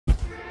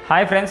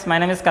Hi friends, my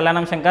name is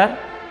Shankar.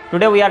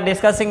 Today we are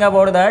discussing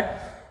about that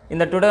in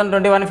the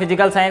 2021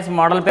 Physical Science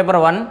Model Paper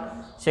 1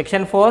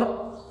 Section 4.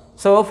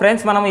 So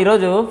friends, మనం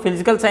ఈరోజు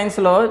physical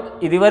సైన్స్లో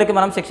ఇదివరకు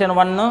మనం section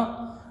 1,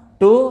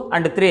 2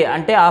 and 3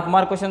 అంటే half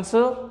mark questions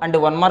and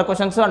 1 mark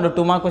questions and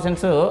 2 mark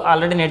questions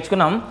already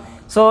నేర్చుకున్నాం.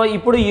 So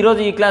ఇప్పుడు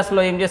ఈరోజు ఈ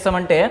క్లాస్లో ఏం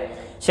చేస్తామంటే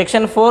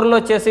సెక్షన్ 4లో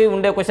వచ్చేసి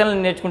ఉండే క్వశ్చన్లు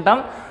నేర్చుకుంటాం.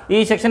 ఈ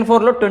సెక్షన్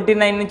 4లో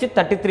 29 నుంచి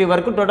 33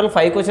 వరకు టోటల్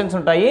 5 క్వశ్చన్స్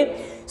ఉంటాయి.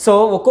 సో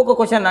ఒక్కొక్క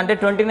క్వశ్చన్ అంటే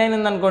 29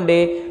 ఉందనుకోండి,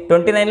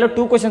 29లో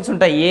 2 క్వశ్చన్స్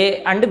ఉంటాయి, ఏ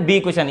and B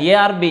question, A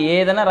R B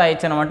ఏదైనా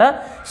రాయొచ్చు అనమాట.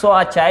 సో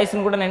ఆ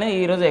ఛాయిస్ని కూడా నేను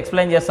ఈరోజు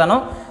ఎక్స్ప్లెయిన్ చేస్తాను.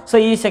 సో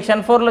ఈ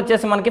సెక్షన్ 4లో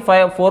వచ్చేసి మనకి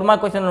 4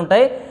 మార్క్ క్వశ్చన్లు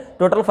ఉంటాయి,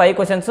 టోటల్ 5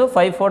 క్వశ్చన్స్,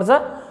 5 4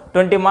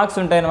 20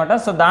 మార్క్స్ ఉంటాయి అనమాట.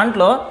 సో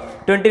దాంట్లో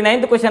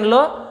 29th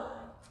క్వశ్చన్లో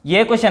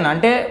ఏ క్వశ్చన్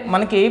అంటే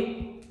మనకి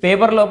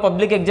పేపర్లో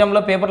పబ్లిక్ ఎగ్జామ్లో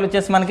పేపర్లు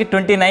వచ్చేసి మనకి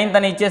 29th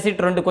అని ఇచ్చేసి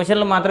 2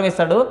 క్వశ్చన్లు మాత్రమే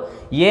ఇస్తాడు,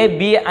 ఏ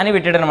బి అని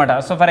పెట్టాడు అనమాట.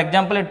 సో ఫర్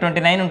ఎగ్జాంపుల్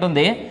 29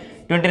 ఉంటుంది,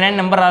 29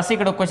 నెంబర్ రాసి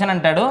ఇక్కడ ఒక క్వశ్చన్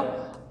అంటాడు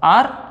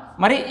ఆర్,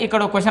 మరి ఇక్కడ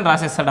ఒక క్వశ్చన్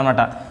రాసేస్తాడు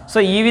అనమాట. సో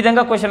ఈ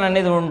విధంగా క్వశ్చన్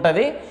అనేది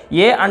ఉంటుంది,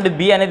 ఏ అండ్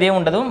బి అనేది ఏమి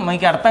ఉండదు.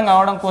 మీకు అర్థం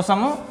కావడం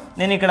కోసము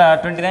నేను ఇక్కడ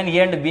 29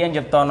 ఏ అండ్ బి అని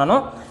చెప్తా ఉన్నాను.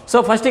 సో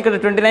ఫస్ట్ ఇక్కడ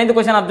 29th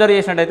క్వశ్చన్ అబ్జర్వ్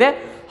చేసినట్టయితే,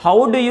 how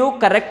do you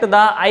correct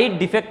the I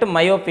defect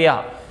myopia.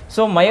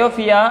 So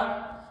myopia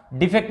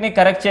డిఫెక్ట్ని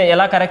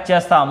ఎలా కరెక్ట్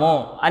చేస్తాము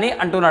అని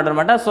అంటున్నాడు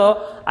అనమాట. సో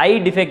ఐ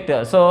డిఫెక్ట్,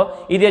 సో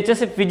ఇది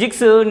వచ్చేసి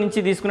ఫిజిక్స్ నుంచి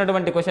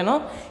తీసుకున్నటువంటి క్వశ్చన్.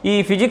 ఈ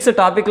ఫిజిక్స్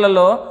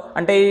టాపిక్లలో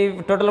అంటే ఈ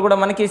టోటల్ కూడా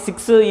మనకి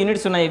 6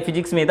 యూనిట్స్ ఉన్నాయి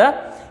ఫిజిక్స్ మీద.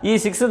 ఈ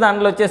 6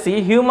 దాంట్లో వచ్చేసి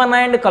హ్యూమన్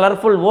అండ్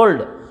కలర్ఫుల్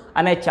వరల్డ్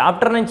అనే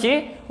చాప్టర్ నుంచి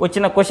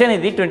వచ్చిన క్వశ్చన్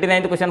ఇది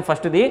 29th క్వశ్చన్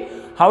ఫస్ట్ది.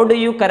 How do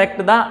you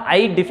correct the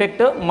I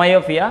defect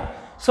myopia.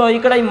 So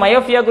ఇక్కడ ఈ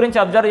మయోపియా గురించి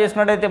అబ్జర్వ్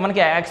చేసినట్టయితే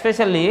మనకి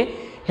ఎక్స్పెషల్లీ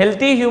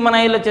హెల్తీ హ్యూమన్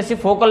ఐలో వచ్చేసి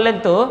ఫోకల్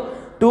లెంత్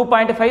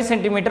 2.5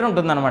 సెంటీమీటర్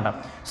ఉంటుందన్నమాట.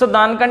 సో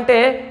దానికంటే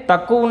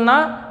తక్కువ ఉన్న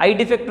ఐ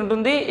డిఫెక్ట్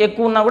ఉంటుంది,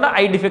 ఎక్కువ ఉన్నా కూడా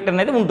ఐ డిఫెక్ట్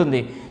అనేది ఉంటుంది.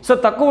 సో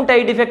తక్కువ ఉంటే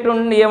ఐ డిఫెక్ట్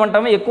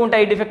ఏమంటాము, ఎక్కువ ఉంటే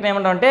ఐ డిఫెక్ట్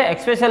ఏమంటాం అంటే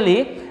especially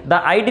the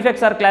I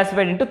defects are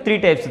classified into 3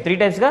 types. 3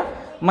 టైప్స్గా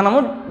మనము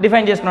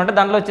డిఫైన్ చేసుకున్నాం. అంటే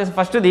దాంట్లో వచ్చేసి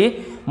ఫస్ట్ది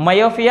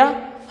myopia,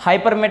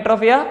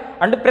 hypermetropia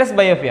and press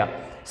బయోపియా.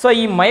 So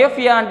ఈ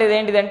మయోపియా అంటే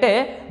ఏంటిదంటే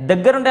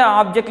దగ్గరుండే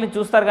ఆబ్జెక్ట్ని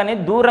చూస్తారు కానీ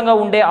దూరంగా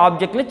ఉండే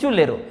ఆబ్జెక్ట్ని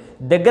చూడలేరు.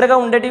 దగ్గరగా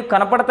ఉండేటివి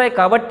కనపడతాయి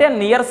కాబట్టే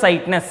నియర్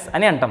సైట్నెస్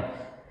అని అంటాం,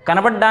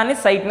 కనబడ్డాన్ని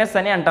సైట్నెస్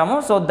అని అంటాము.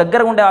 సో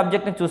దగ్గర ఉండే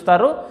ఆబ్జెక్ట్ని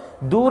చూస్తారు,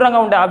 దూరంగా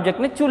ఉండే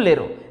ఆబ్జెక్ట్ని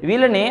చూడలేరు.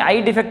 వీళ్ళని ఐ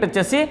డిఫెక్ట్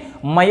వచ్చేసి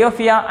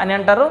మయోపియా అని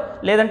అంటారు,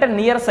 లేదంటే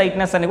నియర్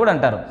సైట్నెస్ అని కూడా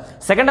అంటారు.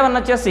 సెకండ్ వన్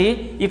వచ్చేసి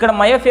ఇక్కడ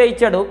మయోపియా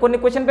ఇచ్చాడు, కొన్ని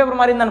క్వశ్చన్ పేపర్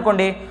మారింది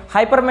అనుకోండి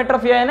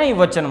హైపర్మెట్రోపియా అయినా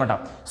ఇవ్వచ్చు అనమాట.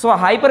 సో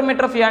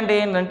హైపర్మెట్రోపియా అంటే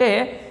ఏంటంటే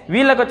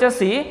వీళ్ళకి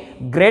వచ్చేసి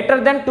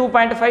గ్రేటర్ దెన్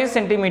 2.5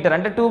 సెంటీమీటర్,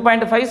 అంటే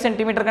 2.5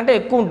 సెంటీమీటర్ కంటే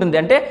ఎక్కువ ఉంటుంది.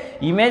 అంటే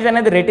ఇమేజ్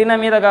అనేది రెటీనా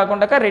మీద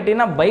కాకుండా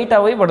రెటీనా బయట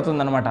పోయి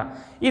పడుతుంది అనమాట.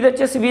 ఇది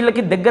వచ్చేసి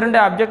వీళ్ళకి దగ్గర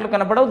ఉండే ఆబ్జెక్టులు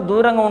కనపడవు,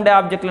 దూరంగా ఉండే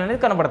ఆబ్జెక్టులు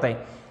అనేది కనపడతాయి.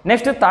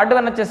 నెక్స్ట్ థర్డ్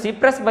వన్ వచ్చేసి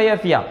ప్రెస్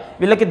బయోపియా.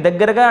 వీళ్ళకి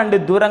దగ్గరగా అండ్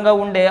దూరంగా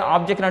ఉండే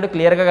ఆబ్జెక్ట్ అనేది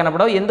క్లియర్గా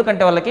కనపడవు,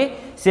 ఎందుకంటే వాళ్ళకి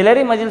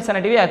సిలరీ మజిల్స్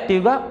అనేటివి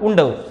యాక్టివ్గా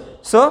ఉండవు.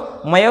 So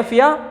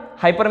myopia,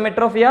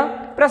 hypermetropia,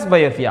 press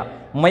బయోపియా.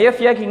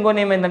 మయోపియాకి ఇంకో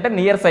నేమ్ ఏంటంటే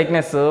నియర్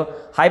సైట్నెస్,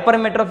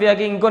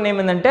 హైపర్మెట్రోపియాకి ఇంకో నేమ్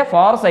ఏంటంటే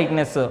ఫార్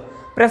సైట్నెస్,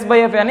 ప్రెస్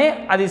బయోపియా అని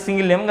అది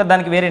సింగిల్ నేమ్,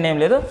 దానికి వేరే నేమ్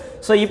లేదు.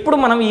 సో ఇప్పుడు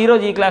మనం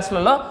ఈరోజు ఈ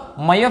క్లాసులలో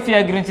మయోపియా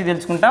గురించి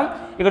తెలుసుకుంటాం.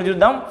 ఇక్కడ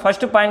చూద్దాం,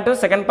 ఫస్ట్ పాయింట్,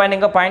 సెకండ్ పాయింట్,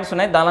 ఇంకా పాయింట్స్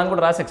ఉన్నాయి, దానిని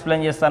కూడా రాసి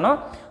ఎక్స్ప్లెయిన్ చేస్తాను.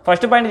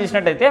 ఫస్ట్ పాయింట్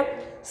చూసినట్టయితే,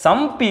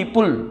 some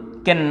people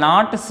can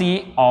not see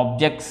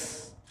objects.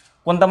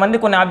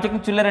 కొంతమంది కొన్ని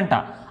ఆబ్జెక్ట్ని చూడలేరంట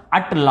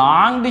అట్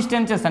లాంగ్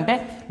డిస్టెన్సెస్, అంటే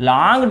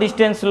లాంగ్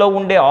డిస్టెన్స్లో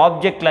ఉండే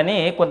ఆబ్జెక్ట్లని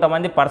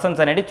కొంతమంది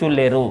పర్సన్స్ అనేది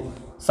చూడలేరు.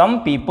 Some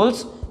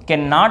peoples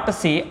can not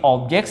see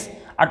objects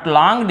at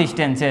long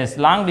distances,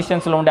 long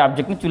డిస్టెన్స్లో ఉండే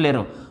ఆబ్జెక్ట్ని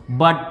చూడలేరు.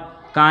 బట్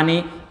కానీ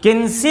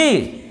can see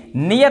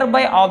near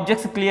by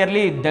objects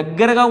clearly,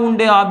 దగ్గరగా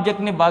ఉండే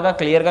ఆబ్జెక్ట్ని బాగా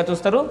క్లియర్గా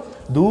చూస్తారు,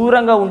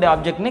 దూరంగా ఉండే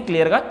ఆబ్జెక్ట్ని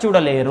క్లియర్గా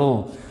చూడలేరు.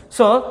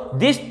 So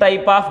this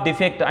type of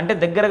defect, అంటే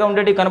దగ్గరగా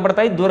ఉండేటివి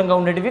కనపడతాయి, దూరంగా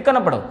ఉండేటివి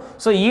కనపడవు.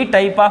 సో ఈ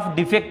టైప్ ఆఫ్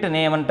డిఫెక్ట్ని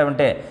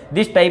ఏమంటామంటే,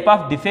 this type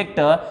of defect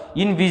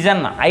in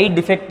vision, I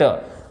defect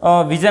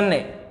vision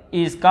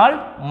is called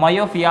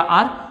myopia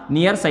or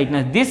near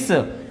సైట్నెస్. This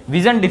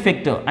vision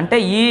defect అంటే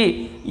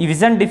ఈ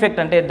విజన్ డిఫెక్ట్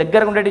అంటే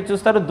దగ్గరగా ఉండేటివి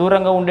చూస్తారు,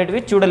 దూరంగా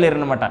ఉండేటివి చూడలేరు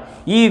అనమాట.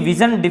 ఈ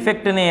విజన్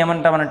డిఫెక్ట్ని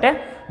ఏమంటామనంటే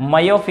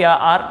మయోపియా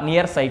ఆర్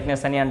నియర్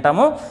సైట్నెస్ అని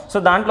అంటాము. సో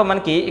దాంట్లో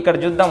మనకి ఇక్కడ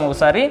చూద్దాం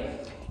ఒకసారి,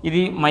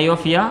 ఇది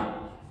మయోపియా,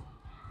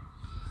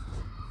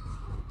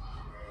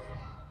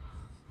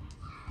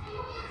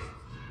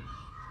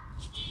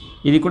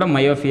 ఇది కూడా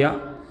మయోపియా.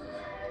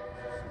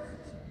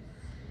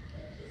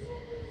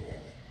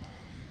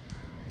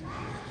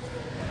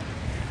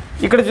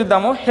 ఇక్కడ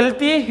చూద్దాము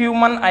healthy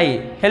human I.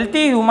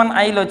 Healthy human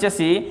ఐలో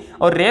వచ్చేసి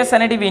రేస్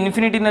అనేటివి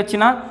ఇన్ఫినిటీని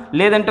వచ్చినా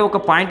లేదంటే ఒక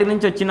పాయింట్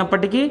నుంచి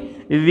వచ్చినప్పటికీ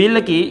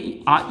వీళ్ళకి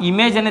ఆ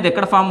ఇమేజ్ అనేది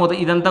ఎక్కడ ఫామ్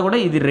అవుతుంది, ఇదంతా కూడా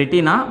ఇది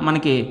రెటీనా.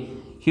 మనకి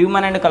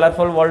హ్యూమన్ అండ్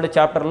కలర్ఫుల్ వరల్డ్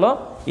చాప్టర్లో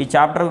ఈ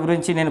చాప్టర్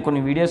గురించి నేను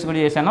కొన్ని వీడియోస్ కూడా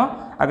చేశాను,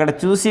 అక్కడ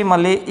చూసి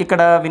మళ్ళీ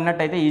ఇక్కడ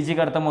విన్నట్టయితే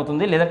ఈజీగా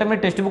అర్థమవుతుంది. లేదంటే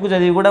మీరు టెక్స్ట్ బుక్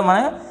చదివి కూడా మన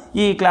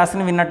ఈ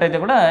క్లాస్ని విన్నట్టయితే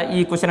కూడా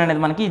ఈ క్వశ్చన్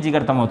అనేది మనకి ఈజీగా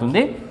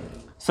అర్థమవుతుంది.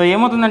 సో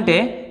ఏమవుతుందంటే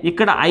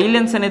ఇక్కడ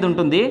ఐలెన్స్ అనేది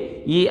ఉంటుంది,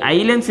 ఈ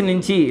ఐలెన్స్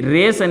నుంచి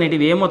రేస్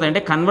అనేటివి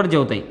ఏమవుతాయంటే కన్వర్జ్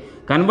అవుతాయి.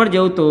 కన్వర్జ్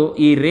అవుతూ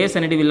ఈ రేస్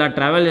అనేటివి ఇలా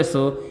ట్రావెల్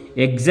చేస్తూ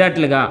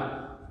ఎగ్జాక్ట్గా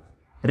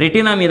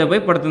రెటీనా మీద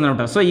పోయి పడుతుంది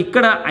అనమాట. సో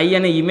ఇక్కడ ఐ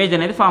అనే ఇమేజ్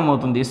అనేది ఫామ్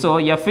అవుతుంది. So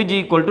F is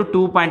equal to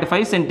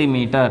 2.5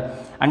 centimetre.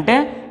 అంటే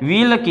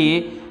వీళ్ళకి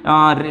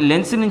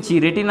లెన్స్ నుంచి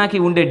రెటీనాకి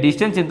ఉండే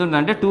డిస్టెన్స్ ఎంత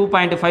ఉంటుందంటే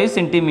 2.5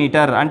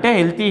 సెంటీమీటర్. అంటే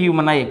హెల్తీ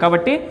హ్యూమన్ ఐ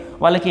కాబట్టి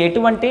వాళ్ళకి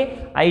ఎటువంటి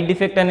ఐ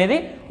డిఫెక్ట్ అనేది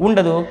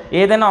ఉండదు.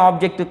 ఏదైనా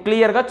ఆబ్జెక్ట్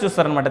క్లియర్గా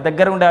చూస్తారనమాట.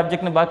 దగ్గర ఉండే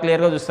ఆబ్జెక్ట్ని బాగా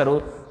క్లియర్గా చూస్తారు,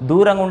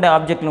 దూరంగా ఉండే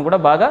ఆబ్జెక్ట్ను కూడా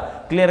బాగా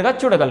క్లియర్గా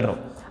చూడగలరు.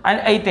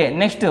 అండ్ అయితే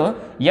next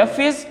F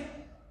is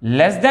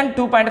less than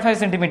 2.5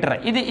 centimetre.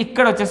 ఇది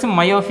ఇక్కడ వచ్చేసి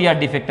మయోఫియా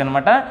డిఫెక్ట్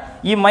అనమాట.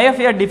 ఈ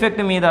మయోఫియా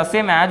డిఫెక్ట్ మీద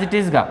సేమ్ యాజ్ ఇట్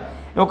ఈస్గా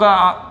ఒక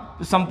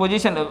సమ్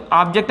పొజిషన్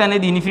ఆబ్జెక్ట్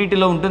అనేది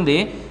ఇన్ఫినిటీలో ఉంటుంది.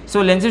 సో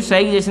లెన్స్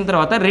స్ట్రైక్ చేసిన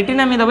తర్వాత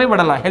రెటీనా మీద పోయి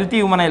పడాలి హెల్తీ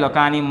హ్యూమన్ ఐలో.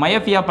 కానీ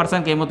మయోఫియా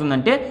పర్సన్కి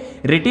ఏమవుతుందంటే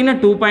రెటీనా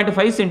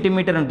 2.5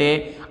 సెంటీమీటర్ ఉంటే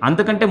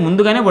అంతకంటే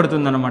ముందుగానే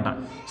పడుతుందన్నమాట.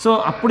 సో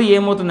అప్పుడు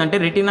ఏమవుతుందంటే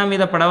రెటీనా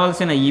మీద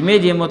పడవలసిన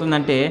ఇమేజ్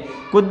ఏమవుతుందంటే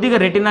కొద్దిగా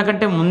రెటీనా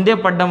కంటే ముందే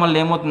పడడం వల్ల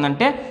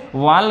ఏమవుతుందంటే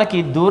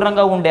వాళ్ళకి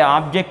దూరంగా ఉండే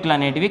ఆబ్జెక్టులు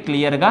అనేటివి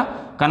క్లియర్గా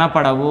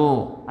కనపడవు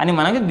అని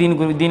మనకి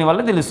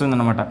దీనివల్ల తెలుస్తుంది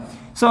అనమాట.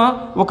 సో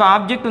ఒక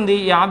ఆబ్జెక్ట్ ఉంది,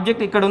 ఈ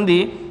ఆబ్జెక్ట్ ఇక్కడ ఉంది.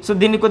 సో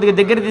దీన్ని కొద్దిగా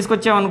దగ్గర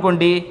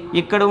తీసుకొచ్చామనుకోండి,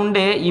 ఇక్కడ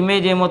ఉండే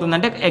ఇమేజ్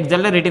ఏమవుతుందంటే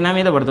ఎగ్జాక్ట్గా రెటీనా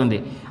మీద పడుతుంది.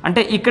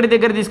 అంటే ఇక్కడ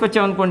దగ్గర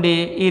తీసుకొచ్చామనుకోండి,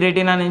 ఈ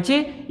రెటీనా నుంచి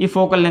ఈ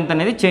ఫోకల్ లెంత్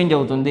అనేది చేంజ్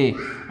అవుతుంది.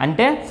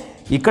 అంటే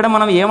ఇక్కడ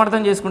మనం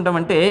ఏమర్థం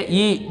చేసుకుంటామంటే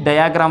ఈ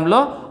డయాగ్రామ్లో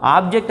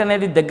ఆబ్జెక్ట్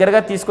అనేది దగ్గరగా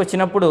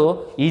తీసుకొచ్చినప్పుడు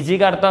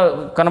ఈజీగా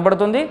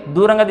కనపడుతుంది,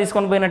 దూరంగా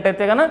తీసుకొని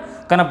పోయినట్టయితే కనుక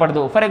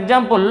కనపడదు. For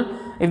example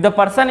if the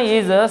person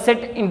is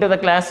set in to the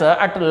class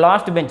at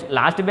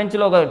last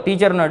బెంచ్లో ఒక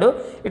టీచర్ ఉన్నాడు,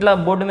 ఇట్లా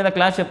బోర్డు మీద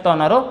క్లాస్ చెప్తా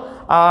ఉన్నారు.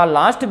 ఆ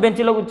లాస్ట్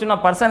బెంచ్లో కూర్చున్న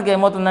పర్సన్కి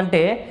ఏమవుతుందంటే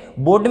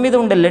బోర్డు మీద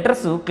ఉండే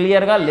లెటర్స్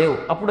క్లియర్గా లేవు.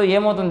 అప్పుడు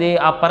ఏమవుతుంది,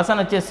 ఆ పర్సన్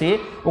వచ్చేసి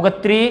ఒక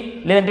 3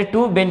 లేదంటే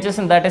 2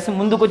 బెంచెస్ని దాటేసి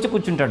ముందుకు వచ్చి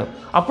కూర్చుంటాడు.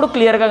 అప్పుడు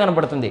క్లియర్గా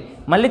కనపడుతుంది.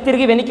 మళ్ళీ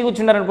తిరిగి వెనక్కి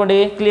కూర్చున్నారనుకోండి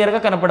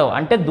క్లియర్గా కనపడవు.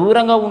 అంటే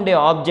దూరంగా ఉండే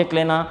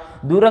ఆబ్జెక్ట్లైనా,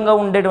 దూరంగా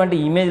ఉండేటువంటి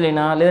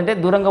ఇమేజ్లైనా, లేదంటే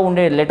దూరంగా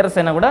ఉండే లెటర్స్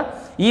అయినా కూడా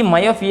ఈ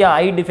మయోఫియా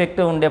ఐ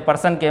డిఫెక్ట్ ఉండే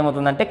పర్సన్కి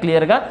ఏమవుతుందంటే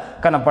క్లియర్గా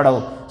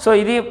కనపడవు. సో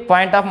ఇది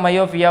పాయింట్ ఆఫ్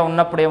మయోఫియా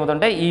ఉన్నప్పుడు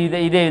ఏమవుతుంటే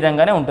ఇదే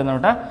విధంగానే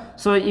ఉంటుందన్నమాట.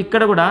 సో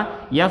ఇక్కడ కూడా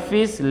F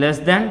is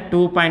less than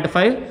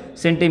 2.5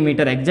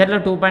 centimetre. ఎగ్జాక్ట్గా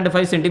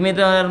 2.5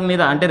 సెంటీమీటర్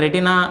మీద అంటే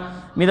రెటీనా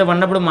మీద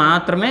ఉన్నప్పుడు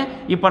మాత్రమే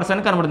ఈ పర్సన్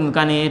కనబడుతుంది.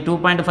 కానీ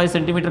 2.5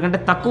 సెంటీమీటర్ కంటే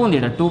తక్కువ ఉంది,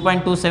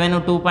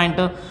 2.27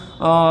 2.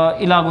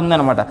 ఇలా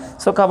ఉందన్నమాట.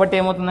 సో కాబట్టి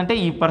ఏమవుతుందంటే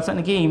ఈ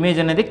పర్సన్కి ఇమేజ్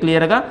అనేది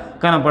క్లియర్గా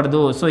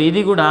కనపడదు. సో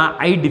ఇది కూడా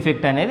ఐ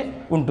డిఫెక్ట్ అనేది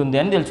ఉంటుంది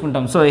అని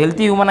తెలుసుకుంటాం. సో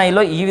హెల్తీ హ్యూమన్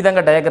ఐలో ఈ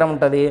విధంగా డయాగ్రామ్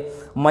ఉంటుంది.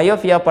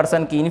 మయోఫియా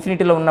పర్సన్కి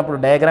ఇన్ఫినిటీలో ఉన్నప్పుడు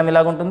డయాగ్రామ్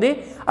ఇలాగ ఉంటుంది.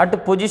 అటు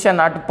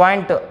పొజిషన్ అటు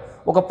పాయింట్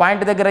ఒక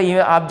పాయింట్ దగ్గర ఈ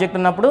ఆబ్జెక్ట్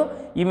ఉన్నప్పుడు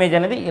ఇమేజ్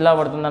అనేది ఇలా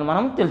పడుతుందని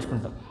మనం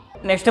తెలుసుకుంటాం.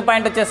 నెక్స్ట్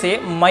పాయింట్ వచ్చేసి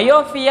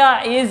myopia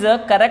is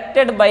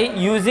corrected by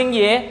using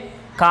a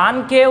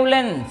concave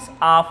lens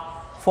of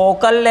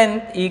focal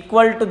length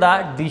equal to the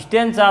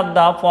distance of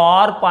the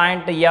far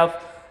point f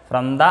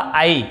from the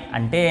eye.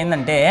 అంటే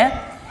ఏంటంటే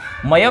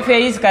myopia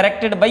is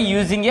corrected by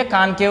using a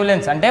concave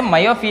lens. అంటే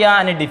myopia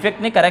అనే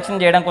డిఫెక్ట్ని correction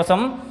చేయడం కోసం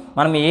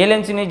మనం ఏ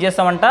లెన్స్ని use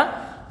చేస్తామంట,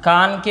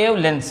 concave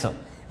lens.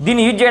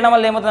 దీన్ని use చేయడం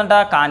వల్ల ఏమవుతుందంట,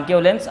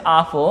 concave lens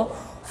of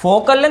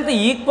focal length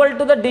equal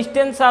to the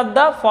distance of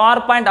the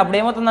far point. అప్పుడు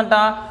ఏమవుతుందంట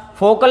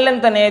ఫోకల్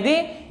లెంత్ అనేది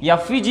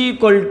ఎఫ్ ఈజ్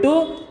ఈక్వల్ టు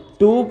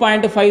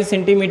 2.5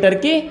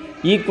 సెంటీమీటర్కి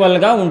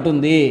ఈక్వల్గా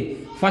ఉంటుంది.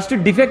 ఫస్ట్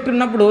డిఫెక్ట్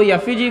ఉన్నప్పుడు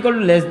F is equal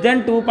to less than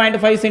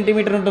 2.5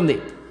 centimetre ఉంటుంది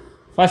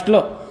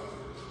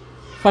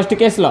first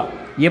కేసులో.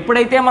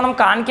 ఎప్పుడైతే మనం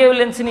కాన్కేవ్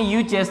లెన్స్ని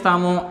యూజ్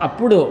చేస్తామో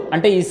అప్పుడు,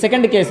 అంటే ఈ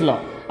సెకండ్ కేసులో,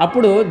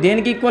 అప్పుడు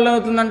దేనికి ఈక్వల్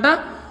అవుతుందంట,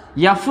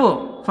 F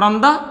from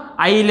the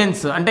eye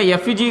lens. అంటే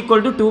F is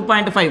equal to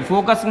 2.5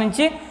 focus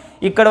నుంచి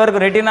ఇక్కడ వరకు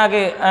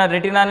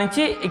రెటీనా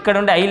నుంచి ఇక్కడ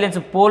ఉండే ఐ లెన్స్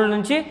పోల్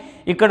నుంచి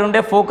ఇక్కడ ఉండే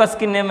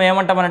ఫోకస్కి మేము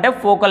ఏమంటామనంటే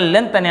ఫోకల్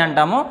లెంత్ అని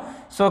అంటాము.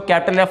 సో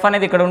క్యాపిటల్ ఎఫ్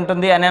అనేది ఇక్కడ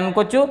ఉంటుంది అని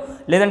అనుకోవచ్చు,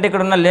 లేదంటే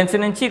ఇక్కడ ఉన్న లెన్స్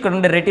నుంచి ఇక్కడ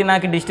ఉండే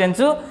రెటీనాకి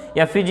distance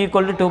F is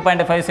equal to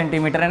 2.5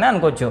 centimetre అని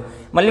అనుకోవచ్చు.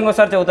 మళ్ళీ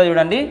ఇంకోసారి చదువుతా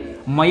చూడండి.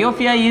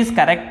 Myopia is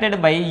corrected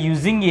by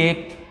using a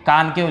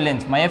concave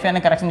lens.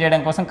 మయోఫియాని correction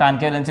చేయడం కోసం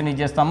కాన్కేవ్ లెన్స్ని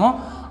యూజ్ చేస్తాము.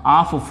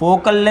 ఆఫ్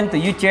ఫోకల్ లెంత్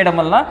యూజ్ చేయడం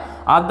వల్ల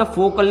of the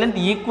focal length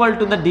equal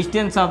to the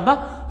distance of the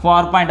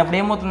far point. అప్పుడు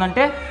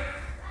ఏమవుతుందంటే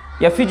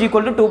F is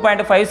equal to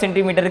 2.5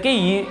 సెంటీమీటర్కి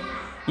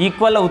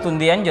equal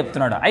అవుతుంది అని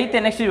చెప్తున్నాడు. అయితే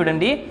నెక్స్ట్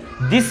చూడండి,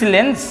 this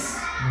lens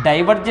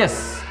diverges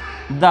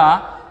the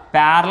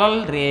parallel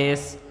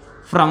race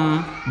from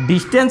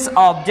distance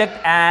object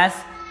as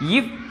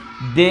if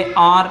they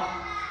are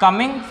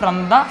coming from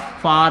the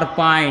far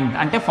point.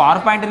 అంటే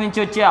far point నుంచి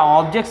వచ్చే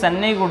ఆబ్జెక్ట్స్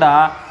అన్నీ కూడా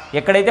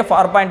ఎక్కడైతే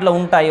ఫార్ పాయింట్లో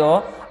ఉంటాయో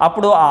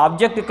అప్పుడు ఆ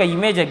ఆబ్జెక్ట్ యొక్క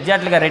ఇమేజ్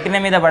ఎగ్జాక్ట్గా రెటినా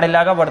మీద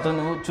పడేలాగా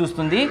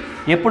చూస్తుంది.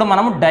 ఎప్పుడు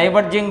మనం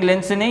డైవర్జింగ్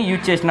లెన్స్ని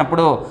యూజ్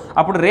చేసినప్పుడు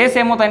అప్పుడు రేస్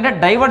ఏమవుతాయంటే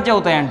డైవర్జ్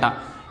అవుతాయంట.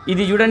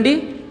 ఇది చూడండి,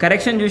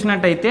 కరెక్షన్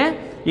చూసినట్టయితే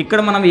ఇక్కడ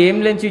మనం ఏం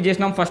లెన్స్ యూజ్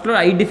చేసినాం, ఫస్ట్లో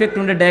ఐ డిఫెక్ట్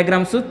ఉండే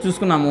డయాగ్రామ్స్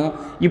చూసుకున్నాము.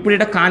 ఇప్పుడు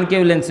ఇక్కడ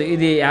కాన్కేవ్ లెన్స్,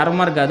 ఇది యారో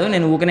మార్క్ కాదు,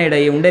 నేను ఊకనే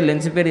ఉండే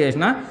లెన్స్ పేరు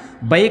చేసిన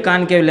బై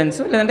కాన్కేవ్ లెన్స్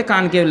లేదంటే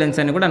కాన్కేవ్ లెన్స్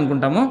అని కూడా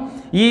అనుకుంటాము.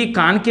 ఈ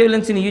కాన్కేవ్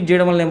లెన్స్ని యూజ్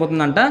చేయడం వల్ల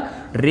ఏమవుతుందంట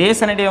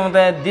రేస్ అనేది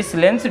ఏమవుతుంది, this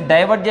lens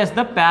diverges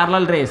the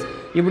parallel race.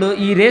 ఇప్పుడు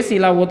ఈ రేస్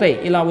ఇలా పోతాయి,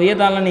 ఇలా పోయే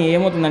దానిని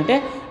ఏమవుతుందంటే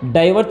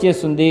డైవర్ట్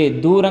చేస్తుంది,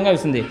 దూరంగా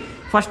వేస్తుంది.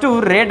 ఫస్ట్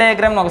రే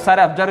డయాగ్రామ్ని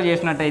ఒకసారి అబ్జర్వ్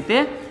చేసినట్టయితే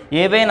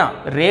ఏవైనా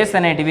రేస్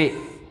అనేటివి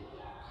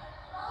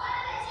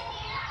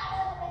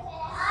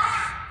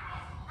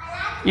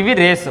ఇవి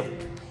రేసు,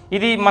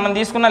 ఇది మనం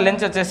తీసుకున్న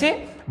లెన్స్ వచ్చేసి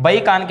బై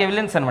కాన్కేవ్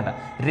లెన్స్ అనమాట.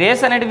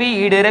 రేస్ అనేటివి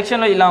ఈ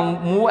డైరెక్షన్లో ఇలా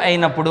మూవ్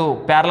అయినప్పుడు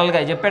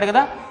ప్యారలల్గా చెప్పాడు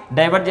కదా,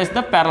 డైవర్ట్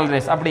చేస్తే ప్యారల్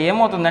రేస్. అప్పుడు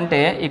ఏమవుతుందంటే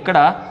ఇక్కడ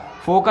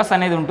ఫోకస్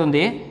అనేది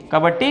ఉంటుంది.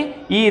 కాబట్టి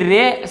ఈ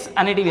రేస్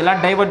అనేటివి ఇలా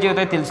డైవర్ట్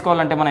అవుతాయి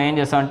తెలుసుకోవాలంటే మనం ఏం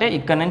చేస్తామంటే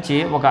ఇక్కడ నుంచి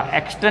ఒక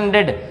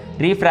ఎక్స్టెండెడ్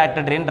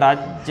రీఫ్రాక్టెడ్ రేని డ్రా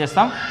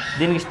చేస్తాం,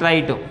 దీనికి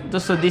straight.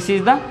 So this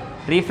is the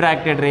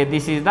refracted ray,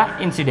 this is the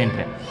incident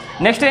ray.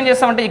 Next ఏం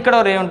చేస్తామంటే ఇక్కడ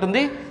రే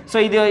ఉంటుంది. సో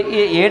ఇది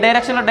ఏ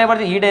డైరెక్షన్లో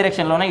డైవర్ట్, ఈ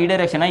డైరెక్షన్లోనా, ఈ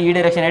డైరెక్షన్,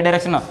 ఏ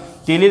డైరెక్షన్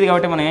తెలియదు.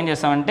 కాబట్టి మనం ఏం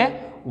చేస్తామంటే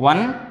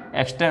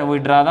we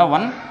draw the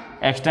one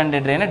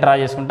extended రేని draw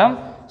చేసుకుంటాం.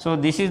 So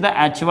this is the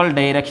actual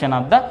direction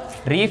of the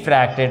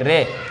refracted ray.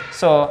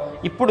 So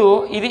ఇప్పుడు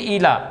ఇది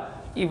ఇలా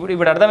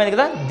ఇప్పుడు అర్థమైంది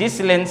కదా. దిస్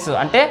లెన్స్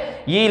అంటే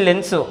ఈ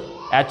lens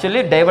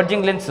actually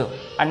diverging lens,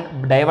 and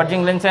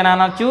diverging lens అయినా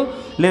అనొచ్చు,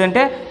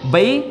 లేదంటే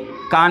బై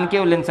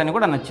కాన్కేవ్ లెన్స్ అని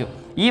కూడా అనొచ్చు.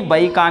 ఈ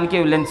by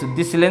concave lens,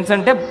 this lens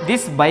అంటే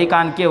this by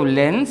concave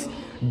lens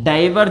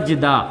diverge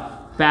the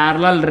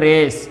parallel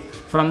race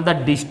from the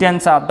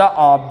distance of the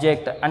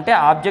object. అంటే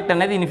ఆబ్జెక్ట్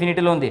అనేది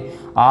ఇన్ఫినిటీలో ఉంది,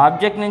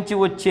 ఆబ్జెక్ట్ నుంచి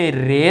వచ్చే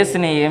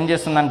రేస్ని ఏం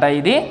చేస్తుందంట,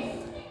 ఇది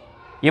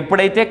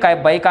ఎప్పుడైతే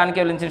బై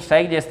కాన్కేవ్ లెన్స్ని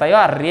స్ట్రైక్ చేస్తాయో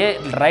ఆ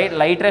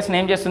లైట్ రేస్ని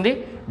ఏం చేస్తుంది,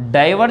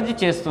 డైవర్జ్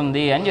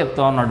చేస్తుంది అని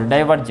చెప్తూ ఉన్నాడు.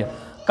 Diverge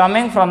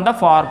coming from the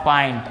far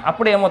point.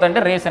 అప్పుడు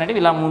ఏమవుతుందంటే రేస్ అనేవి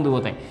ఇలా ముందు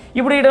పోతాయి.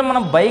 ఇప్పుడు ఇక్కడ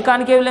మనం బై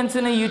కాన్కేవ్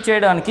లెన్స్ని యూజ్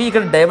చేయడానికి,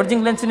 ఇక్కడ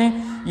డైవర్జింగ్ లెన్స్ని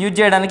యూజ్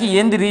చేయడానికి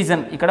ఏంది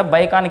రీజన్, ఇక్కడ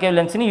బై కాన్కేవ్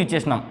లెన్స్ని యూజ్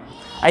చేసినాం.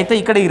 అయితే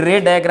ఇక్కడ ఈ రే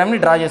డయాగ్రామ్ని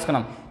డ్రా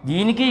చేసుకున్నాం.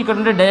 దీనికి ఇక్కడ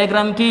ఉండే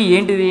డయాగ్రామ్కి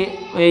ఏంటిది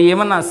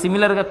ఏమన్నా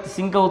సిమిలర్గా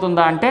సింక్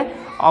అవుతుందా అంటే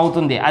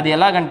అవుతుంది. అది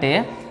ఎలాగంటే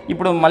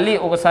ఇప్పుడు మళ్ళీ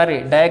ఒకసారి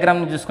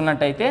డయాగ్రామ్ని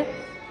చూసుకున్నట్టయితే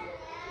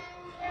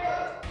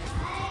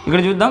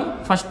ఇక్కడ చూద్దాం.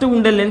 ఫస్ట్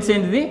ఉండే లెన్స్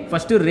ఏంటిది,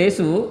 ఫస్ట్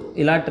రేసు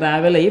ఇలా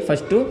ట్రావెల్ అయ్యి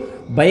ఫస్ట్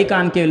బై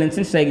కాన్కేవ్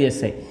లెన్స్ని స్ట్రైక్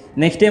చేస్తాయి.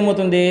 నెక్స్ట్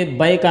ఏమవుతుంది,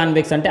 బై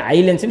కాన్వెక్స్ అంటే ఐ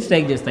లెన్స్ని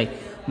స్ట్రైక్ చేస్తాయి.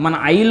 మన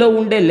ఐలో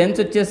ఉండే లెన్స్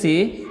వచ్చేసి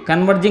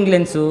కన్వర్జింగ్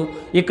లెన్స్,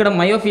 ఇక్కడ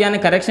మయోఫియాని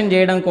కరెక్షన్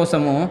చేయడం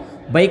కోసము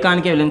బై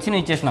కాన్కేవ్ లెన్స్ని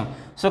ఇచ్చేసినాం.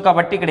 సో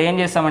కాబట్టి ఇక్కడ ఏం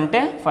చేస్తామంటే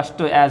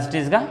ఫస్ట్ యాజ్ ఇట్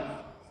ఈస్గా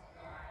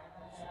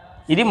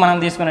ఇది మనం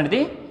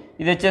తీసుకునేది,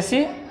 ఇది వచ్చేసి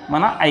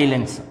మన eye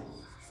lens.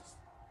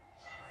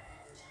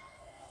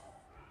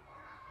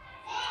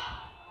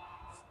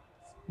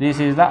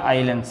 This is the eye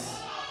lens.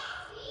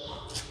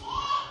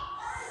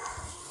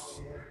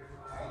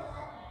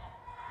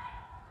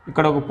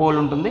 ఇక్కడ ఒక పోల్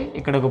ఉంటుంది,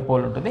 ఇక్కడ ఒక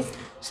పోల్ ఉంటుంది.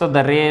 So the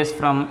race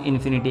from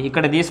infinity.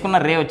 ఇక్కడ తీసుకున్న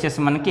రే వచ్చేసి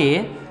మనకి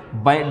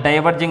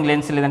డైవర్జింగ్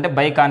లెన్స్ లేదంటే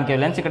బై కాన్కేవ్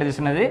లెన్స్. ఇక్కడ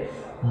తీసుకున్నది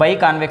బై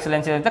కాన్వెక్స్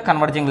లెన్స్ ఏదైతే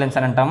కన్వర్జింగ్ లెన్స్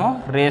అని అంటాము.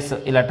 రేస్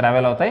ఇలా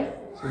ట్రావెల్ అవుతాయి.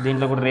 సో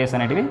దీంట్లో కూడా రేస్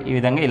అనేటివి ఈ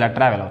విధంగా ఇలా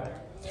ట్రావెల్ అవుతాయి.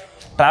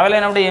 ట్రావెల్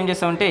అయినప్పుడు ఏం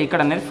చేస్తామంటే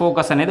ఇక్కడ అనేది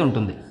ఫోకస్ అనేది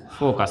ఉంటుంది,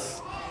 ఫోకస్.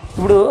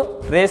 ఇప్పుడు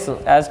రేస్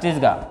యాజ్ ఇట్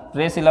ఈస్గా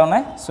రేస్ ఇలా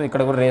ఉన్నాయి. సో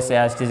ఇక్కడ కూడా రేస్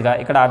యాజ్ ఇట్ ఈస్గా,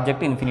 ఇక్కడ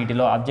ఆబ్జెక్ట్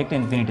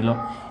ఇన్ఫినిటీలో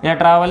ఇలా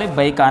ట్రావెల్ అయ్యి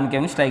బై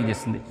కాన్కేవ్ని స్ట్రైక్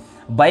చేస్తుంది.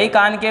 బై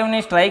కాన్కేవ్ని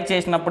స్ట్రైక్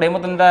చేసినప్పుడు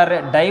ఏమవుతుందా,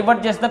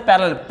 డైవర్ట్ చేస్తే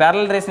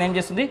ప్యారలల్ రేస్ని ఏం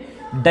చేస్తుంది,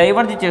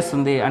 డైవర్ట్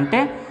చేస్తుంది. అంటే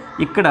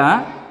ఇక్కడ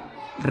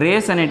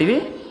రేస్ అనేటివి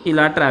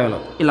ఇలా ట్రావెల్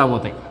ఇలా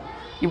పోతాయి.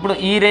 ఇప్పుడు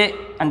ఈ రే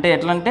అంటే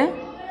ఎట్లా అంటే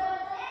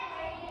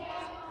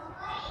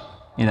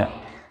ఇదా,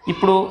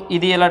 ఇప్పుడు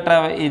ఇది ఎలా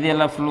ఇది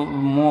ఎలా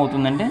మూవ్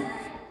అవుతుందంటే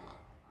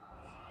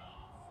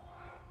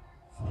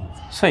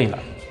సో ఇలా.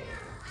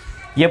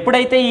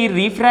 ఎప్పుడైతే ఈ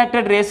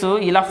రీఫ్రాక్టెడ్ రేసు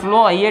ఇలా ఫ్లో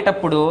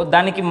అయ్యేటప్పుడు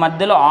దానికి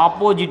మధ్యలో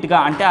ఆపోజిట్గా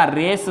అంటే ఆ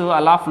రేసు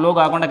అలా ఫ్లో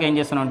కాకుండా ఏం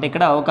చేస్తున్నాం అంటే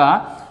ఇక్కడ ఒక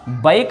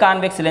బై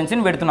కాన్వెక్స్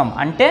లెన్స్ని పెడుతున్నాం.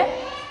 అంటే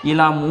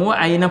ఇలా మూవ్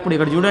అయినప్పుడు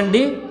ఇక్కడ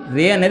చూడండి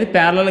రే అనేది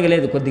ప్యారలల్గా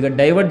లేదు, కొద్దిగా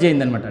డైవర్ట్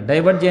చేయిందనమాట.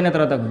 డైవర్ట్ అయిన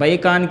తర్వాత బై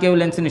కాన్కేవ్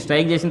లెన్స్ని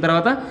స్ట్రైక్ చేసిన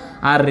తర్వాత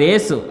ఆ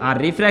రేసు ఆ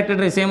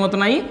రీఫ్రాక్టెడ్ రేస్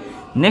ఏమవుతున్నాయి,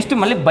 నెక్స్ట్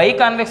మళ్ళీ బై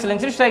కాన్వెక్స్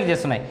లెన్స్ని స్ట్రైక్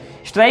చేస్తున్నాయి.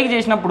 స్ట్రైక్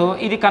చేసినప్పుడు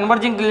ఇది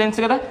కన్వర్జింగ్ లెన్స్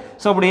కదా.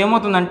 సో ఇప్పుడు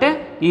ఏమవుతుందంటే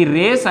ఈ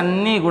రేస్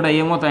అన్నీ కూడా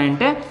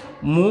ఏమవుతాయంటే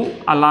మూవ్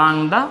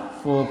అలాంగ్ ద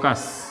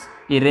ఫోకస్.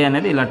 ఈ రే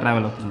అనేది ఇలా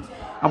ట్రావెల్ అవుతుంది.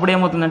 అప్పుడు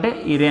ఏమవుతుందంటే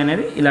ఈ రే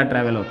అనేది ఇలా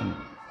ట్రావెల్ అవుతుంది.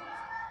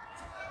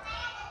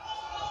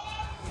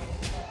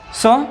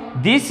 So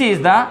this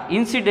is the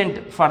incident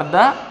for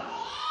the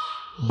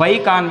by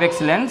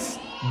convex lens,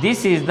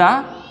 this is the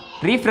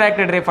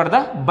refracted ray for the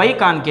by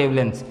concave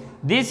lens,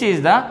 this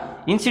is the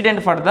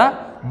incident for the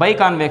by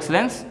convex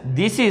lens,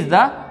 this is the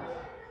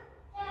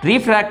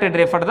refracted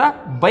ray for the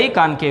by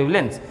concave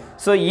lens.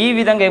 So ఈ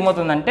విధంగా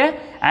ఏమవుతుందంటే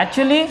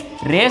actually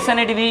race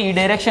అనేటివి ఈ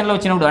డైరెక్షన్లో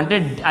వచ్చినప్పుడు అంటే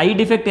I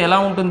defect ఎలా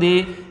ఉంటుంది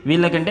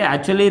వీళ్ళకంటే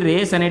యాక్చువల్లీ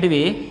రేస్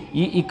అనేటివి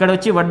ఇక్కడ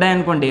వచ్చి పడ్డాయి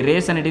అనుకోండి,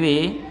 రేస్ అనేటివి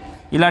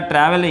ఇలా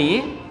ట్రావెల్ అయ్యి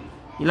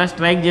ఇలా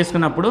స్ట్రైక్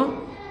చేసుకున్నప్పుడు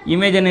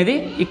ఇమేజ్ అనేది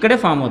ఇక్కడే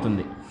ఫామ్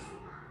అవుతుంది,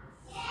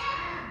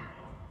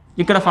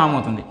 ఇక్కడ ఫామ్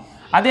అవుతుంది.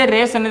 అదే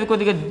రేస్ అనేది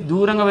కొద్దిగా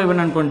దూరంగా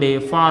పోయిన అనుకోండి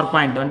ఫార్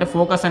పాయింట్ అంటే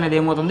ఫోకస్ అనేది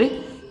ఏమవుతుంది,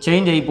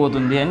 చేంజ్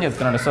అయిపోతుంది అని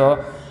చెప్తున్నాడు. So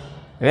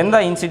when the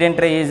incident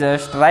ray is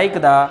strike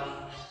the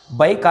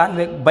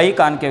by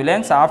concave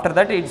lens, after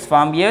that it is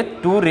form a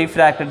two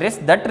refracted rays.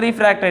 That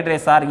refracted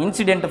rays are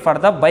incident for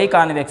the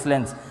biconvex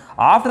lens.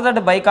 After that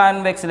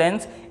biconvex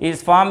lens is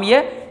formed a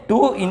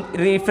two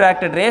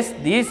refracted rays.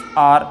 These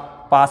are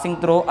passing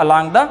through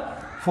along the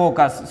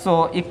focus. So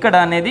ఇక్కడ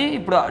అనేది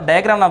ఇప్పుడు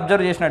diagram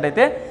observe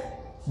చేసినట్టయితే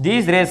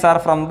these rays are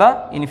from the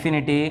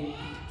infinity.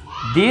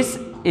 This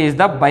is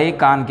the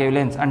biconcave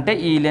lens. అంటే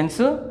ఈ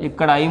lens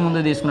ఇక్కడ I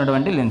ముందు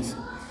తీసుకున్నటువంటి lens.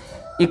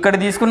 ఇక్కడ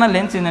తీసుకున్న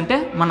లెన్స్ ఏంటంటే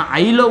మన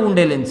ఐలో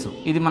ఉండే లెన్స్.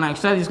 ఇది మనం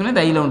ఎక్స్ట్రా తీసుకునేది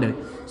ఐలో ఉండేది.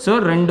 సో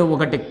రెండు,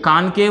 ఒకటి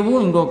కాన్కేవ్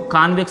ఇంకొక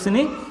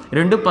కాన్వెక్స్ని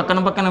రెండు పక్కన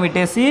పక్కన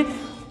పెట్టేసి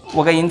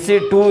ఒక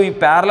ఈ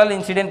ప్యారలల్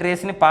ఇన్సిడెంట్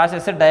రేస్ని పాస్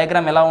చేస్తే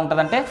డయాగ్రామ్ ఎలా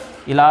ఉంటుందంటే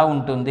ఇలా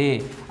ఉంటుంది.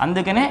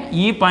 అందుకనే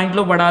ఈ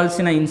పాయింట్లో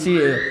పడాల్సిన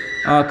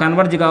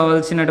కన్వర్జ్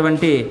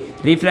కావాల్సినటువంటి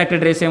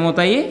రిఫ్రాక్టెడ్ రేస్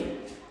ఏమవుతాయి,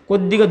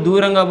 కొద్దిగా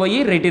దూరంగా పోయి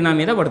రెటినా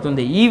మీద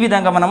పడుతుంది. ఈ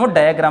విధంగా మనము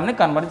డయాగ్రామ్ని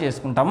కన్వర్ట్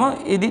చేసుకుంటాము.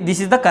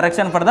 This is the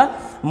correction for the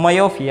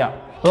myopia.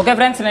 Okay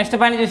friends, next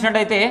point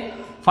చూసినట్టయితే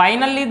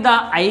finally the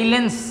eye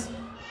lens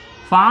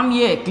form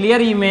A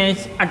clear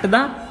image at the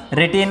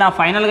retina.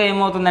 ఫైనల్గా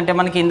ఏమవుతుందంటే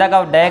మనకి ఇందాక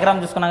డయాగ్రామ్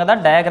చూసుకున్నాం కదా,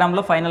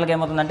 డయాగ్రామ్లో ఫైనల్గా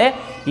ఏమవుతుందంటే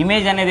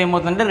ఇమేజ్ అనేది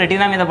ఏమవుతుందంటే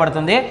రెటీనా మీద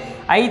పడుతుంది.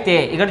 అయితే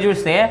ఇక్కడ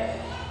చూస్తే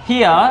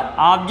హియర్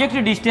ఆబ్జెక్ట్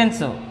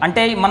డిస్టెన్స్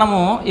అంటే మనము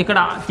ఇక్కడ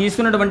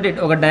తీసుకున్నటువంటి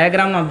ఒక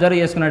డయాగ్రామ్ను అబ్జర్వ్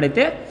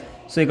చేసుకున్నట్టయితే,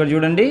 సో ఇక్కడ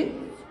చూడండి,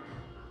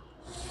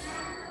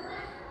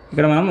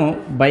 ఇక్కడ మనము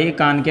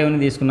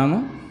బైకాన్కేవ్ని తీసుకున్నాము.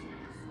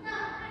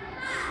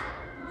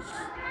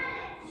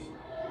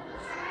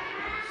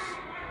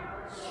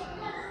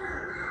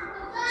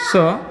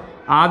 So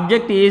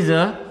object is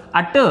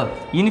at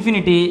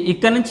infinity.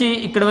 ఇక్కడ నుంచి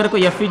ఇక్కడ వరకు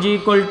ఎఫ్ ఈజ్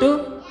ఈక్వల్ టు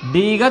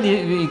డీగా,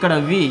 ఇక్కడ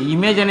వి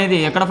ఇమేజ్ అనేది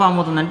ఎక్కడ ఫామ్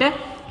అవుతుందంటే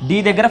డి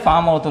దగ్గర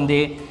ఫామ్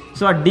అవుతుంది.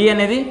 సో ఆ డి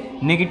అనేది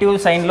నెగిటివ్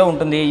సైన్లో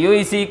ఉంటుంది. You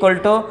is equal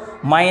to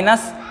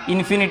minus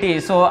infinity.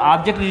 So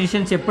object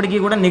distance ఎప్పటికీ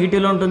కూడా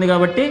నెగిటివ్లో ఉంటుంది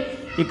కాబట్టి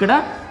ఇక్కడ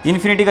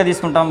ఇన్ఫినిటీగా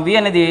తీసుకుంటాం. వి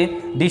అనేది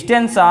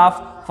distance of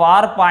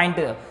far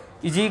point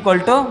is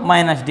equal to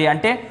minus D.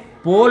 అంటే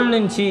పోల్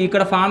నుంచి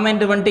ఇక్కడ ఫామ్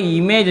అయినటువంటి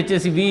ఇమేజ్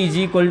వచ్చేసి వి ఈజ్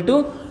ఈక్వల్ టు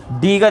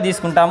డీగా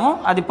తీసుకుంటాము.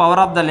 అది power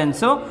of the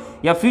lens.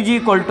 F is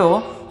equal to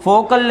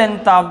focal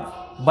length of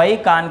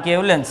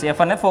biconcave lens.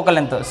 F అనేది ఫోకల్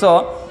లెంత్. సో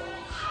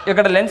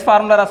ఇక్కడ lens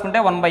formula రాసుకుంటే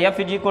 1/f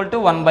is equal to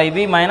 1/v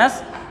minus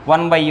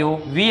 1/u.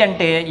 వి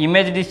అంటే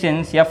image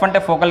distance, F అంటే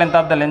focal length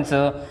of the lens,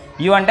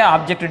 you అంటే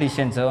object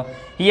distance.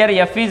 Here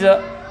F is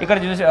ఇక్కడ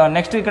చూసి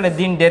next ఇక్కడ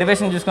దీని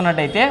డెరివేషన్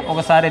చూసుకున్నట్టయితే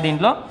ఒకసారి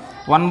దీంట్లో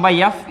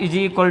 1/f is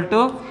equal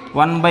to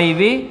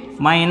 1/v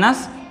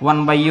minus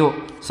 1/u.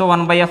 So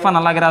 1/f అని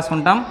అలాగే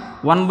రాసుకుంటాం.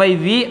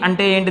 1/v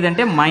అంటే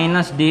ఏంటిదంటే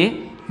మైనస్ డి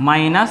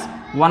మైనస్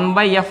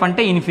 1/f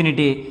అంటే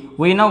infinity.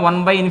 We know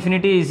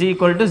 1/∞ is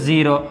equal to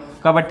 0.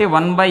 కాబట్టి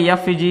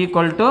 1/f is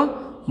equal to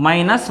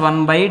minus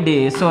 1/d.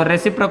 So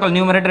reciprocal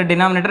numerator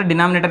denominator,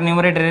 denominator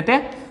numerator అయితే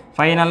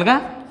ఫైనల్గా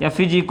F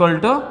is equal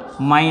to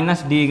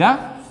minus డీగా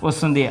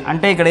వస్తుంది.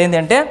 అంటే ఇక్కడ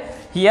ఏంటంటే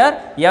here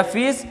F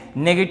is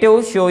negative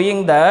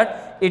showing that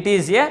it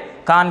is a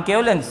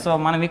concave lens. So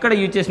మనం ఇక్కడ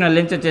use చేసిన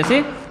లెన్స్ వచ్చేసి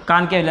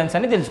కాన్కేవ్ లెన్స్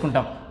అని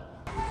తెలుసుకుంటాం.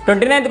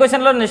 29th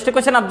క్వశ్చన్లో నెక్స్ట్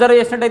క్వశ్చన్ అబ్జర్వ్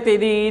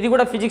చేసినట్టయితే ఇది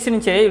కూడా ఫిజిక్స్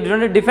నుంచే.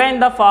 Define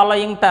the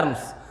following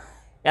terms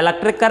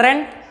electric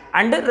current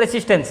and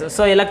resistance.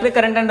 So electric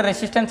current and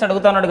resistance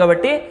అడుగుతున్నాడు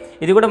కాబట్టి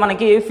ఇది కూడా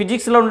మనకి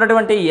ఫిజిక్స్లో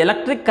ఉన్నటువంటి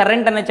ఎలక్ట్రిక్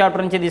కరెంట్ అనే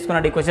చాప్టర్ నుంచి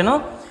తీసుకున్నాడు ఈ క్వశ్చన్.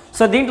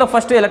 సో దీంట్లో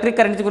ఫస్ట్ ఎలక్ట్రిక్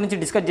కరెంట్ గురించి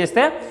డిస్కస్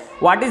చేస్తే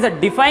what is the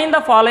define the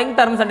following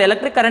terms అంటే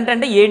ఎలక్ట్రిక్ కరెంట్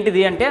అంటే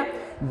ఏంటిది అంటే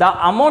the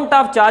amount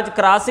of charge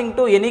crossing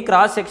to any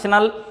cross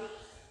sectional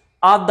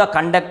of the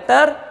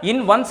conductor in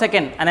 1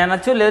 second అని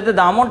అనొచ్చు, లేదా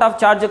the amount of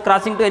charge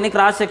crossing to any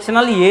cross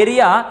sectional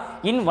area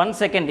in 1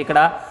 second. ఇక్కడ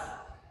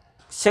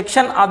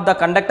section of the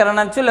conductor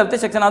అనొచ్చు, లేకపోతే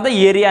section of the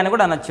area అని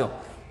కూడా అనొచ్చు.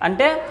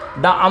 అంటే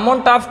ద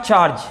అమౌంట్ ఆఫ్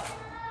చార్జ్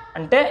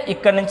అంటే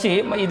ఇక్కడ నుంచి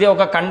ఇది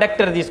ఒక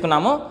కండక్టర్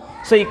తీసుకున్నాము.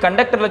 సో ఈ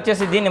కండక్టర్లు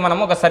వచ్చేసి దీన్ని మనం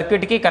ఒక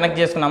సర్క్యూట్కి కనెక్ట్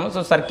చేసుకున్నాము. సో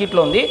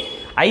సర్క్యూట్లో ఉంది.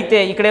 అయితే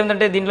ఇక్కడ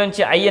ఏంటంటే దీంట్లో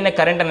నుంచి ఐ అనే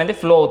కరెంట్ అనేది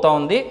ఫ్లో అవుతూ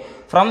ఉంది.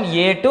 ఫ్రమ్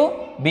ఏ టు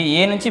బి,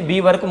 ఏ నుంచి బి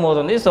వరకు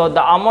మోతుంది. So the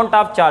amount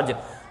of charge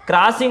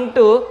crossing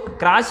to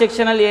cross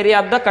sectional area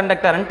of the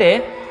conductor అంటే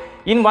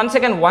ఇన్ 1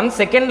 సెకండ్, 1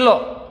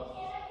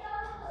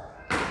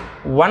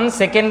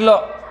 సెకండ్లో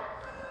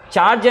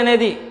చార్జ్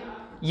అనేది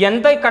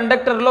ఎంత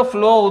కండక్టర్లో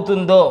ఫ్లో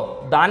అవుతుందో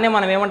దాన్నే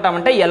మనం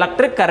ఏమంటామంటే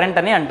ఎలక్ట్రిక్ కరెంట్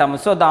అని అంటాము.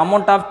 So the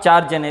amount of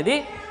charge అనేది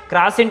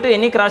cross into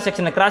any cross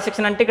section. Cross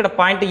section అంటే ఇక్కడ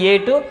point A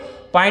to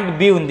point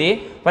B ఉంది.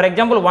 ఫర్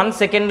ఎగ్జాంపుల్ 1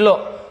 సెకండ్లో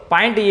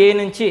పాయింట్ ఏ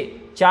నుంచి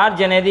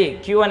చార్జ్ అనేది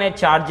క్యూ అనే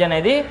చార్జ్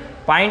అనేది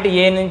పాయింట్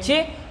ఏ నుంచి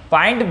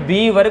పాయింట్ బి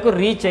వరకు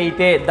రీచ్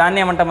అయితే దాన్ని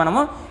ఏమంటాం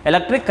మనము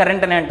ఎలక్ట్రిక్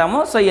కరెంట్ అని అంటాము.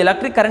 సో ఈ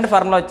ఎలక్ట్రిక్ కరెంట్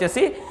ఫార్ములా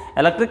వచ్చేసి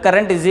electric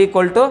current is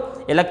equal to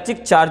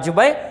electric charge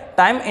by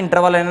time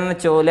interval అని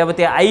అనొచ్చు,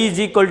 లేకపోతే I is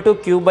equal to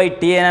Q by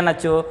tea అని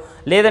అనొచ్చు,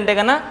 లేదంటే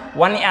కన్నా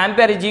 1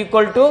 ampere is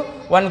equal to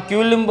 1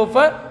 క్యూలింబ్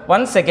for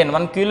 1 second,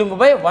 1 క్యూలింబ్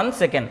by 1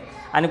 second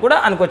అని కూడా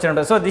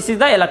అనుకోవచ్చు. So this is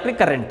the electric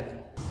current.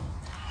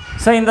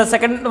 So in the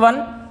second one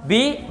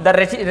be the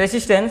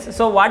resistance.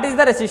 So what is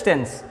the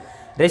resistance?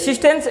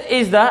 Resistance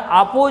is the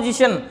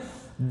opposition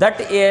that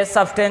A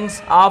substance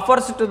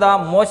offers to the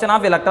motion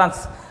of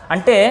electrons.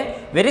 అంటే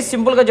very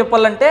సింపుల్గా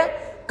చెప్పాలంటే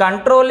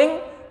controlling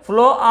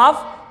flow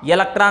of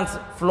electrons,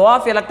 flow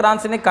of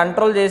ఎలక్ట్రాన్స్ని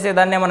control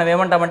చేసేదాన్ని మనం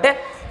ఏమంటామంటే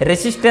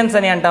resistance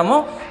అని అంటాము.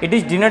 It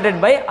is denoted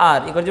by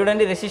are. ఇక్కడ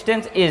చూడండి,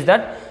 resistance is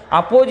that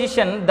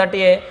opposition that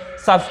A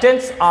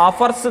substance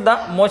offers the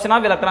motion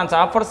of electrons,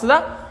 offers the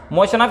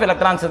motion of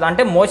electrons.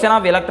 అంటే మోషన్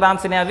ఆఫ్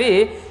ఎలక్ట్రాన్స్ని అవి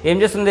ఏం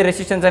చేస్తుంది,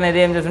 రెసిస్టెన్స్ అనేది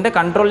ఏం చేస్తుంటే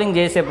కంట్రోలింగ్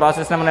చేసే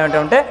ప్రాసెస్ని మనం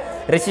ఏంటంటే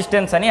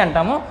రెసిస్టెన్స్ అని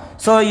అంటాము.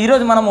 సో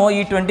ఈరోజు మనము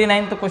ఈ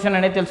 29th క్వశ్చన్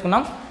అనేది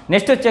తెలుసుకున్నాం.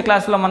 నెక్స్ట్ వచ్చే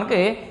క్లాస్లో మనకి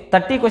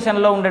 30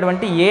 క్వశ్చన్లో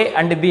ఉండేటువంటి ఏ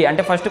అండ్ బి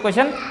అంటే ఫస్ట్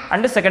క్వశ్చన్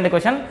అండ్ సెకండ్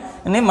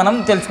క్వశ్చన్ని మనం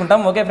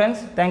తెలుసుకుంటాం. Okay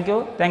friends, thank you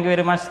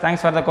very much.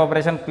 Thanks for the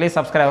cooperation. Please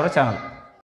subscribe our channel.